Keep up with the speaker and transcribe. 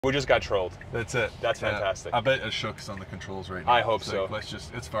We just got trolled. That's it. That's fantastic. I bet Ashok's on the controls right now. I hope so. Let's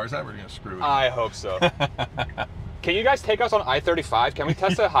just, as far as that, we're going to screw it. I hope so. Can you guys take us on I-35? Can we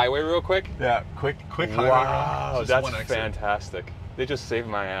test the highway real quick? Yeah, quick highway. Wow, that's fantastic. They just saved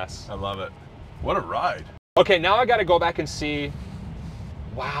my ass. I love it. What a ride. Okay, now I got to go back and see.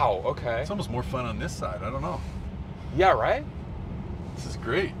 Wow, okay. It's almost more fun on this side. I don't know. Yeah, right? This is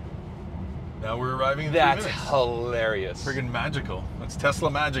great. Now we're arriving in 3 minutes. That's hilarious. Friggin' magical. That's Tesla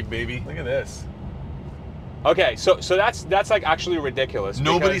magic, baby. Look at this. Okay, so that's like actually ridiculous.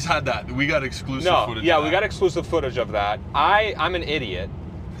 Nobody's had that. We got exclusive footage. Yeah, of that. we got exclusive footage of that. I'm an idiot.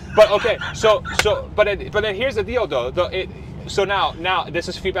 But okay, but then here's the deal though. So now this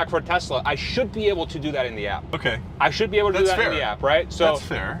is feedback for Tesla. I should be able to do that in the app. Okay. I should be able to do that in the app, right? So that's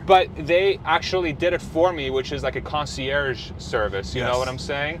fair. But they actually did it for me, which is like a concierge service. You know what I'm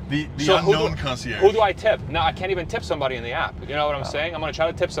saying? The unknown concierge. Who do I tip? No, I can't even tip somebody in the app. You know what I'm saying? I'm gonna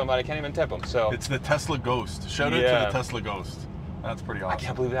try to tip somebody. I can't even tip them. So it's the Tesla Ghost. Shout out to the Tesla Ghost. That's pretty awesome. I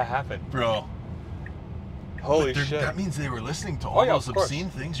can't believe that happened, bro. Holy shit. That means they were listening to all those obscene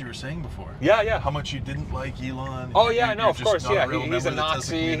things you were saying before. Yeah. How much you didn't like Elon. Oh yeah, no, of course, yeah. He's a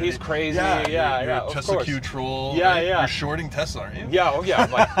Nazi, he's crazy, yeah, you're a Tesla Q troll. Yeah, right? yeah. You're shorting Tesla, aren't you? Yeah, oh yeah.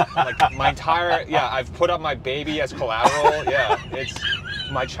 Like my entire, I've put up my baby as collateral. Yeah, it's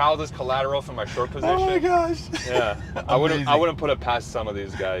my child is collateral for my short position. Oh my gosh. Yeah. I wouldn't put it past some of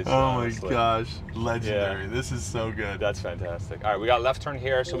these guys. Oh honestly. my gosh. Legendary. Yeah. This is so good. That's fantastic. All right, we got left turn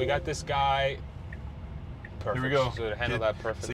here, so we got this guy. Perfect. Here we go. So to handle that perfect.